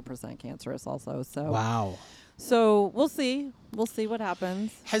 100% cancerous also. So Wow. So we'll see. We'll see what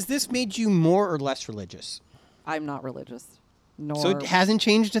happens. Has this made you more or less religious? I'm not religious. So it hasn't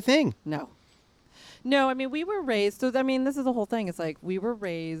changed a thing. No. No, I mean, we were raised, so I mean, this is the whole thing. It's like we were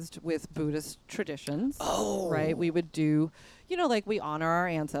raised with Buddhist traditions. Oh. Right? We would do, like we honor our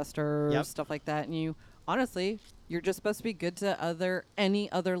ancestors, Yep. stuff like that. And honestly, you're just supposed to be good to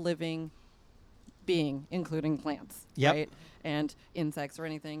any other living being, including plants. Yep. Right? And insects or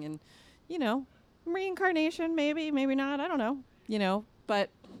anything. And, reincarnation, maybe not. I don't know. But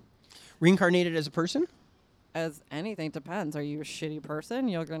Reincarnated as a person? as anything depends. Are you a shitty person?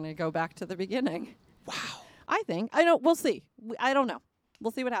 You're going to go back to the beginning. Wow. I think. I don't. We'll see. I don't know.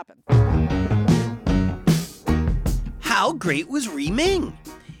 We'll see what happens. How great was Reming?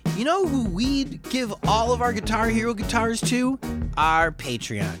 You know who we'd give all of our Guitar Hero guitars to? Our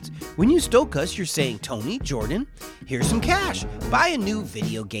Patreons. When you stoke us, you're saying, Tony, Jordan, here's some cash. Buy a new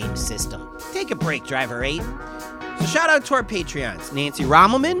video game system. Take a break, Driver 8. So shout out to our Patreons, Nancy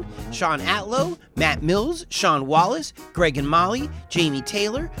Rommelman, Sean Atlow, Matt Mills, Sean Wallace, Greg and Molly, Jamie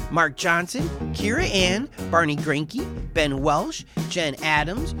Taylor, Mark Johnson, Kira Ann, Barney Granke, Ben Welsh, Jen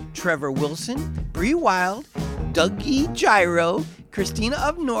Adams, Trevor Wilson, Bree Wild, Dougie Gyro, Christina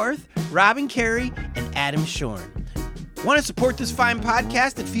Up North, Robin Carey, and Adam Shorn. Want to support this fine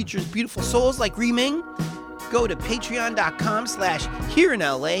podcast that features beautiful souls like Reming? Go to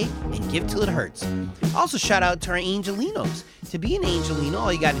patreon.com/hereinla and give till it hurts. Also, shout out to our Angelinos. To be an Angelino,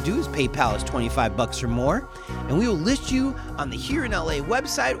 all you got to do is PayPal us $25 or more, and we will list you on the Here in LA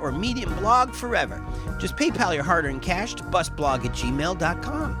website or Medium blog forever. Just PayPal your hard-earned cash to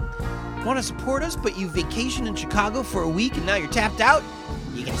busblog@gmail.com. Want to support us, but you vacation in Chicago for a week and now you're tapped out?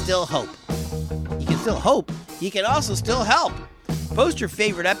 You can still hope. You can still hope. You can also still help. Post your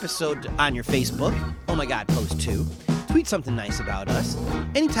favorite episode on your Facebook. Oh my God, post 2. Tweet something nice about us.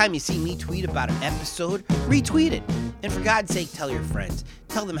 Anytime you see me tweet about an episode, retweet it. And for God's sake, tell your friends.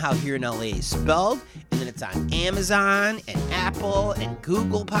 Tell them how Here in LA is spelled, and then it's on Amazon and Apple and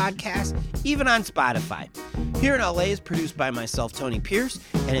Google Podcasts, even on Spotify. Here in LA is produced by myself, Tony Pierce,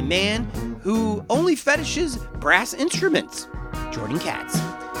 and a man who only fetishes brass instruments, Jordan Katz.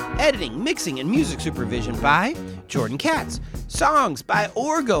 Editing, mixing, and music supervision by Jordan Katz. Songs by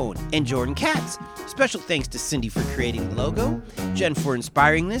Orgone and Jordan Katz. Special thanks to Cindy for creating the logo, Jen for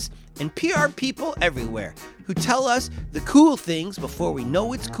inspiring this, and PR people everywhere who tell us the cool things before we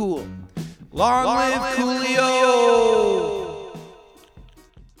know it's cool. Long live Coolio!